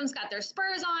 one of them's got their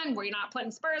spurs on. We're not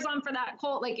putting spurs on for that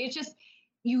colt. Like it's just,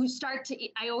 you start to,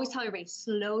 I always tell everybody,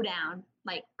 slow down,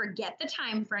 like forget the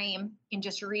time frame and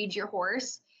just read your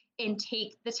horse and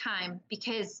take the time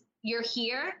because you're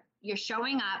here, you're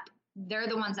showing up. They're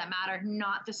the ones that matter,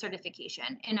 not the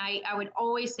certification. And I would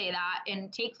always say that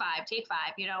and take five,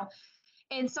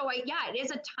 And so, it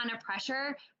is a ton of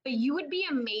pressure, but you would be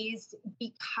amazed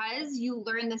because you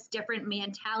learn this different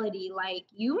mentality. Like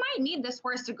you might need this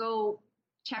horse to go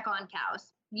check on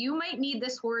cows. You might need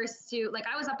this horse to, like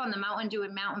I was up on the mountain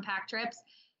doing mountain pack trips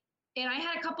and I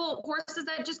had a couple horses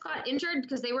that just got injured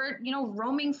because they were,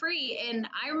 roaming free. And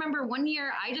I remember one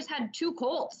year I just had 2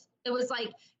 colts It was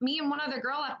like me and one other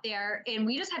girl up there, and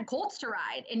we just had colts to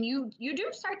ride. And you do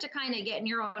start to kind of get in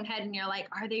your own head, and you're like,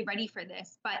 are they ready for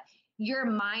this? But your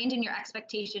mind and your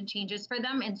expectation changes for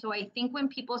them. And so I think when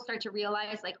people start to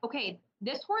realize, like, okay,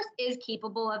 this horse is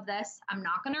capable of this, I'm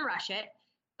not going to rush it,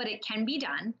 but it can be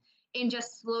done, and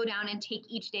just slow down and take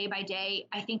each day by day.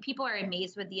 I think people are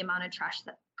amazed with the amount of trust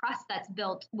that's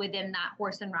built within that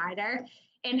horse and rider,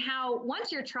 and how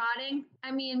once you're trotting,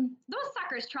 I mean, those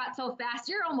suckers trot so fast,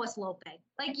 you're almost loping.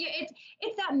 Like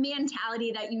it's that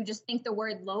mentality that you just think the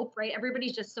word lope, right?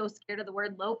 Everybody's just so scared of the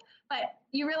word lope, but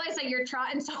you realize that you're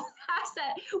trotting so fast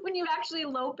that when you actually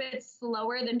lope, it's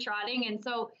slower than trotting. And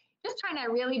so just trying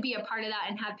to really be a part of that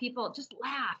and have people just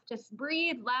laugh, just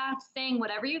breathe, laugh, sing,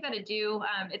 whatever you got to do.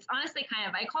 It's honestly kind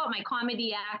of, I call it my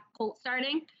comedy act, colt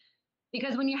starting,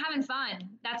 because when you're having fun,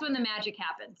 that's when the magic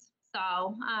happens.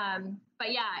 So,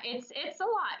 but yeah, it's a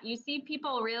lot. You see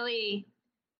people really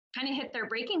kind of hit their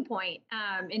breaking point,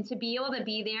 and to be able to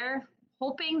be there,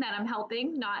 hoping that I'm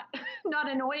helping, not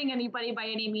not annoying anybody by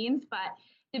any means, but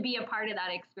to be a part of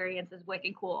that experience is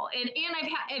wicked cool. And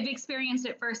I've experienced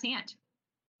it firsthand.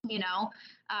 You know,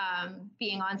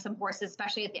 being on some horses,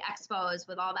 especially at the expos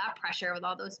with all that pressure, with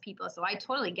all those people. So I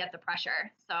totally get the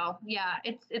pressure. So yeah,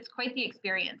 it's quite the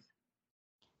experience.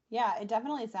 Yeah, it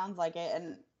definitely sounds like it.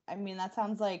 And I mean, that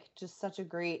sounds like just such a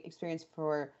great experience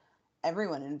for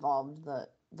everyone involved. The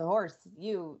horse,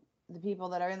 you, the people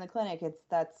that are in the clinic.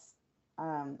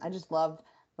 I just love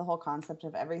the whole concept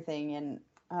of everything.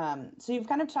 And so you've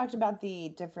kind of talked about the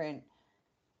different,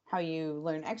 how you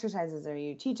learn exercises or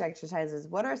you teach exercises.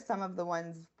 What are some of the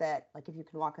ones that, like, if you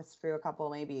can walk us through a couple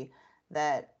maybe,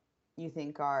 that you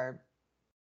think are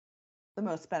the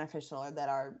most beneficial or that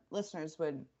our listeners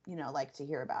would, like to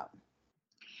hear about?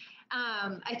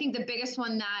 I think the biggest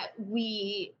one that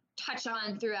we touch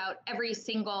on throughout every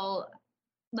single,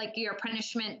 like your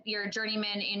apprenticeship, your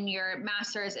journeyman, in your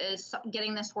masters, is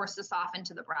getting this horse to soften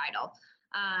to the bridle.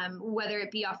 Whether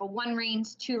it be off of 1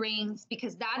 reins, 2 reins,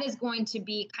 because that is going to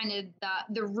be kind of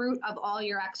the root of all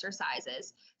your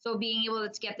exercises. So being able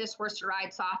to get this horse to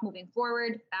ride soft, moving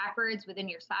forward, backwards, within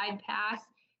your side pass,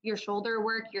 your shoulder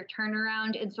work, your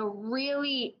turnaround. And so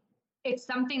really, it's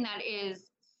something that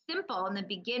is simple in the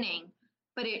beginning,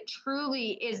 but it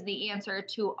truly is the answer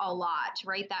to a lot,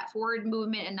 right? That forward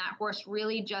movement and that horse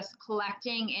really just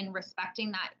collecting and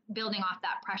respecting that, building off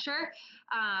that pressure,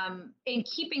 and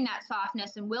keeping that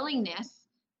softness and willingness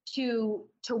to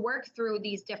work through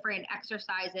these different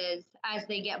exercises as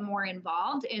they get more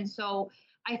involved. And so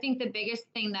I think the biggest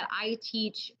thing that I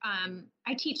teach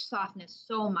softness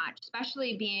so much,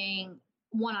 especially being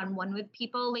one-on-one with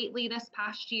people lately this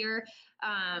past year,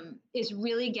 is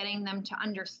really getting them to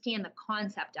understand the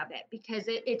concept of it, because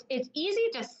it's easy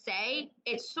to say,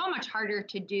 it's so much harder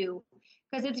to do,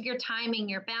 because it's your timing,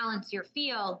 your balance, your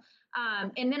feel.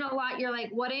 And then a lot, you're like,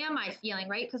 what am I feeling,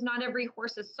 right? Because not every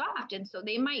horse is soft. And so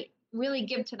they might really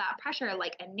give to that pressure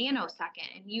like a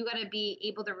nanosecond, and you got to be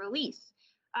able to release.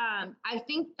 I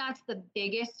think that's the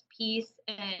biggest piece.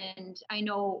 And I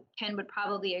know Ken would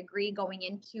probably agree, going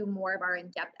into more of our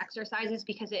in-depth exercises,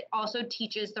 because it also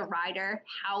teaches the rider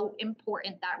how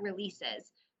important that release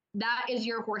is. That is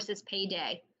your horse's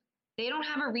payday. They don't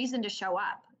have a reason to show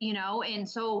up, and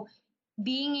so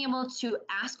being able to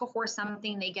ask a horse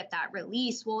something, they get that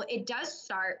release. Well, it does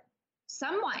start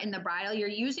somewhat in the bridle. You're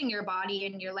using your body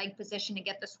and your leg position to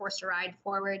get this horse to ride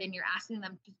forward, and you're asking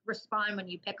them to respond when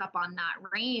you pick up on that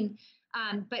rein.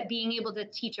 But being able to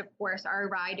teach, of course, our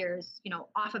riders,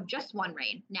 off of just 1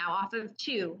 rein, now off of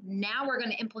 2. Now we're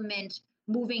going to implement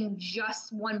moving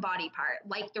just one body part,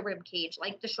 like the rib cage,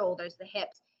 like the shoulders, the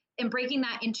hips, and breaking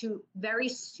that into very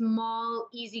small,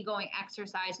 easygoing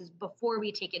exercises before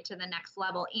we take it to the next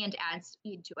level and add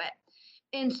speed to it.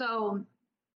 And so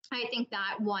I think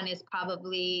that one is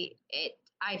probably it.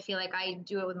 I feel like I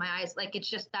do it with my eyes. Like, it's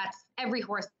just, that's every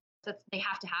horse, they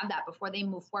have to have that before they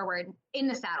move forward in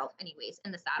the saddle,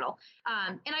 in the saddle.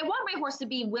 And I want my horse to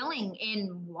be willing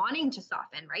and wanting to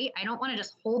soften, right? I don't want to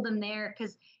just hold them there,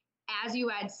 because as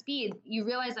you add speed, you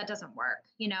realize that doesn't work,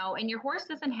 and your horse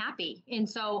isn't happy. And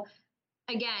so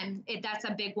again, that's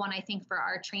a big one, I think, for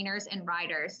our trainers and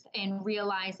riders, and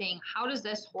realizing, how does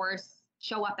this horse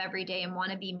show up every day and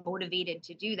want to be motivated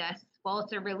to do this? Well,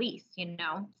 it's a release,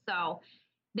 so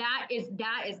that is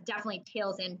definitely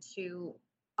tails into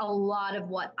a lot of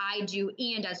what I do,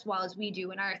 and as well as we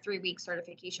do in our 3-week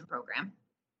certification program.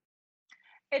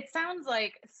 It sounds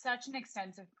like such an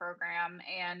extensive program,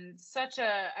 and such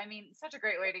a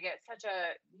great way to get such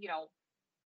a,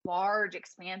 large,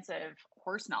 expansive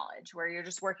horse knowledge, where you're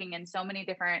just working in so many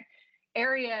different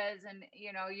areas, and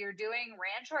you're doing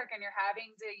ranch work and you're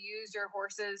having to use your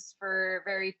horses for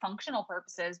very functional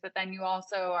purposes, but then you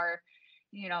also are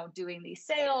doing these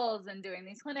sales and doing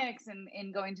these clinics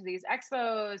and going to these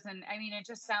expos. And I mean, it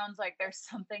just sounds like there's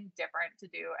something different to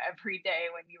do every day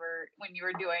when you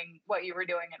were doing what you were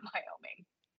doing in Wyoming.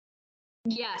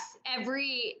 Yes,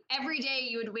 every day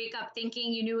you would wake up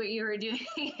thinking you knew what you were doing,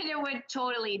 and it would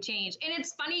totally change. And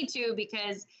it's funny too,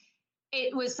 because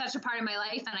it was such a part of my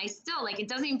life, and I still, like, it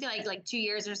doesn't even feel like 2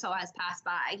 years or so has passed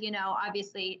by.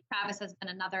 Obviously Travis has been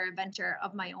another adventure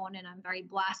of my own, and I'm very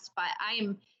blessed, but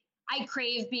I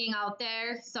crave being out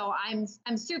there. So I'm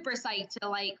super psyched to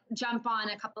like jump on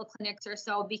a couple of clinics or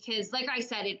so, because like I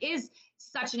said, it is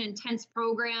such an intense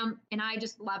program, and I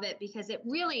just love it because it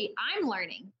really, I'm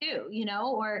learning too,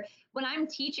 or when I'm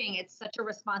teaching, it's such a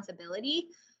responsibility.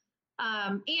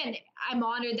 And I'm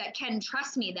honored that Ken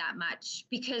trusts me that much,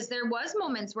 because there was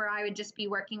moments where I would just be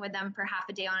working with them for half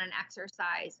a day on an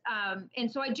exercise.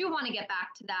 And so I do want to get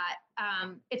back to that.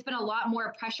 It's been a lot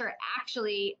more pressure.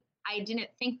 Actually, I didn't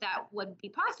think that would be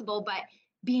possible, but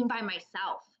being by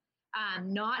myself,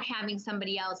 not having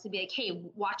somebody else to be like, hey,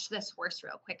 watch this horse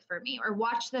real quick for me, or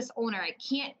watch this owner.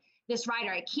 This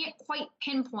rider, I can't quite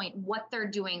pinpoint what they're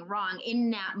doing wrong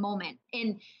in that moment.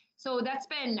 And so that's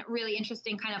been really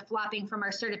interesting, kind of flopping from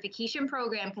our certification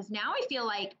program, because now I feel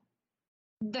like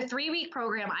the 3-week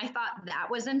program, I thought that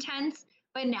was intense,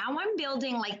 but now I'm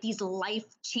building like these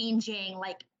life-changing,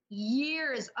 like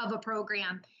years of a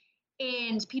program,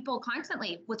 and people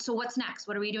constantly, so what's next?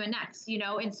 What are we doing next?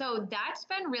 And so that's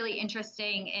been really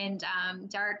interesting. And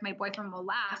Derek, my boyfriend, will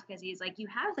laugh because he's like, you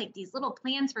have like these little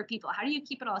plans for people. How do you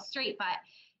keep it all straight? But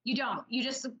you don't. You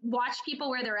just watch people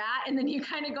where they're at, and then you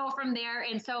kind of go from there.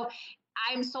 And so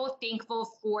I'm so thankful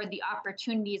for the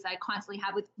opportunities I constantly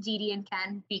have with Dee Dee and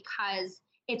Ken, because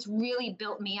it's really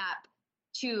built me up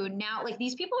to now, like,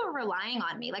 these people are relying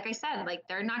on me. Like I said, like,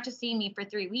 they're not just seeing me for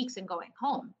 3 weeks and going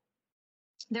home.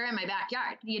 They're in my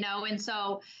backyard, and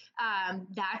so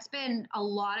that's been a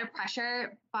lot of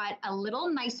pressure, but a little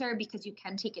nicer because you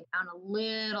can take it down a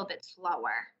little bit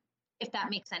slower, if that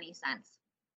makes any sense.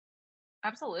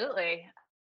 Absolutely.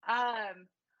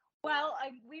 Well,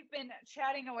 we've been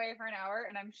chatting away for an hour,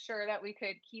 and I'm sure that we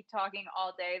could keep talking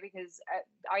all day, because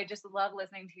I just love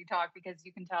listening to you talk, because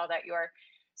you can tell that you are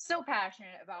so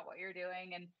passionate about what you're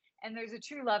doing, and there's a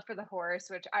true love for the horse,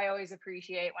 which I always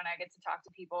appreciate when I get to talk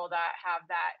to people that have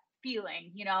that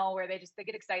feeling, where they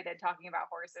get excited talking about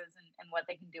horses and what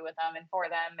they can do with them and for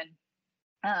them.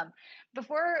 And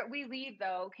before we leave,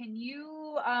 though, can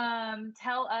you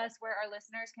tell us where our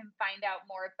listeners can find out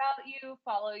more about you,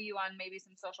 follow you on maybe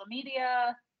some social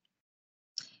media?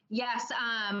 Yes,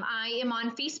 I am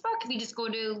on Facebook. If you just go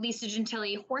to Lisa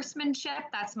Gentile Horsemanship,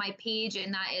 that's my page,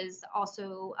 and that is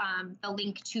also the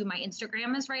link to my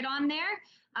Instagram is right on there.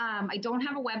 I don't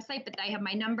have a website, but I have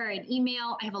my number and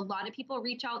email. I have a lot of people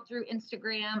reach out through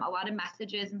Instagram, a lot of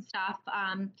messages and stuff.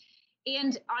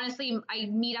 And honestly, I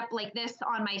meet up like this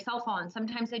on my cell phone.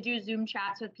 Sometimes I do Zoom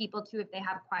chats with people too if they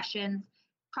have questions.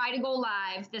 Try to go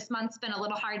live. This month's been a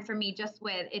little hard for me just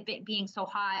with it being so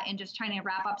hot and just trying to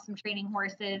wrap up some training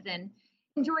horses and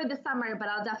enjoy the summer, but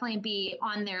I'll definitely be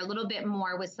on there a little bit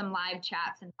more with some live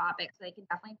chats and topics. So they can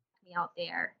definitely check me out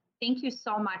there. Thank you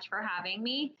so much for having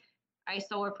me. I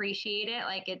so appreciate it.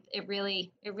 Like it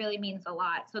really means a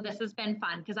lot. So this has been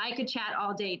fun, because I could chat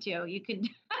all day too. You could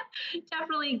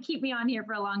definitely keep me on here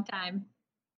for a long time.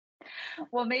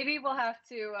 Well, maybe we'll have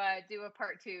to do a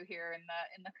part 2 here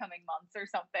in the coming months or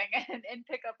something, and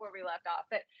pick up where we left off.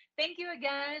 But thank you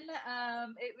again.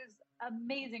 It was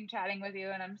amazing chatting with you,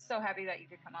 and I'm so happy that you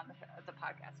could come on the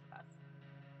podcast with us.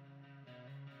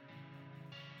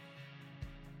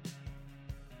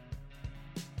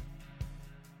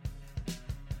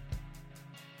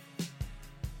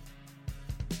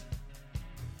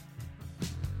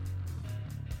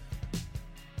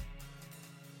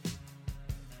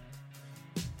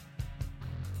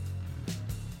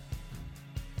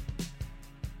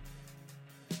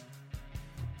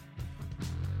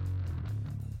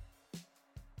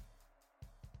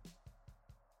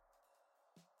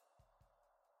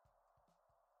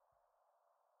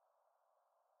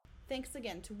 Thanks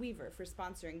again to Weaver for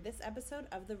sponsoring this episode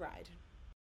of The Ride.